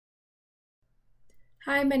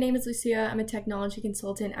Hi, my name is Lucia. I'm a technology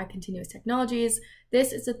consultant at Continuous Technologies.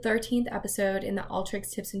 This is the 13th episode in the Alteryx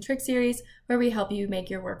Tips and Tricks series where we help you make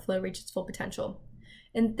your workflow reach its full potential.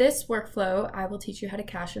 In this workflow, I will teach you how to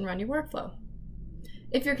cache and run your workflow.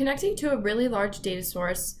 If you're connecting to a really large data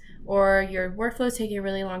source or your workflow is taking a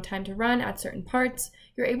really long time to run at certain parts,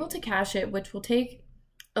 you're able to cache it, which will take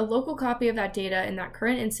a local copy of that data in that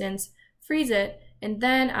current instance, freeze it, and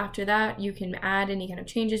then after that, you can add any kind of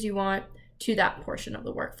changes you want to that portion of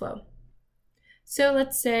the workflow. So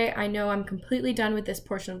let's say I know I'm completely done with this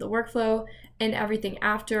portion of the workflow and everything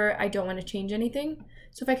after, I don't want to change anything.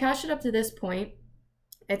 So if I cache it up to this point,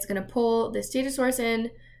 it's going to pull this data source in,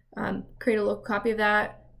 create a local copy of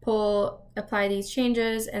that, apply these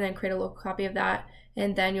changes, and then create a local copy of that.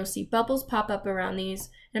 And then you'll see bubbles pop up around these.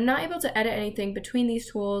 And I'm not able to edit anything between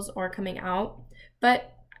these tools or coming out,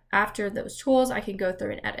 but after those tools, I can go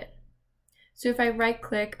through and edit. So if I right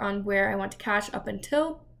click on where I want to cache up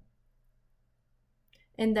until,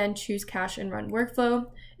 and then choose cache and run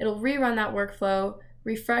workflow, it'll rerun that workflow,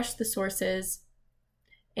 refresh the sources,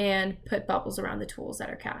 and put bubbles around the tools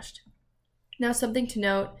that are cached. Now, something to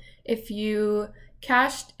note, if you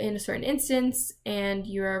cached in a certain instance and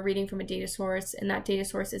you're reading from a data source and that data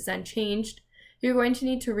source is then changed, you're going to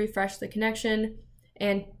need to refresh the connection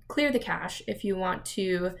and clear the cache if you want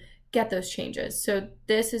to get those changes. So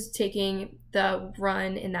this is taking the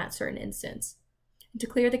run in that certain instance. And to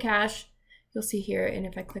clear the cache, you'll see here, and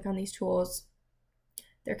if I click on these tools,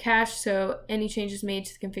 they're cached, so any changes made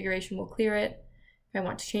to the configuration will clear it if I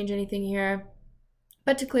want to change anything here.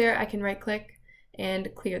 But to clear, I can right click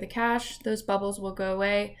and clear the cache. Those bubbles will go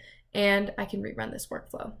away, and I can rerun this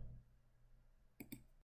workflow.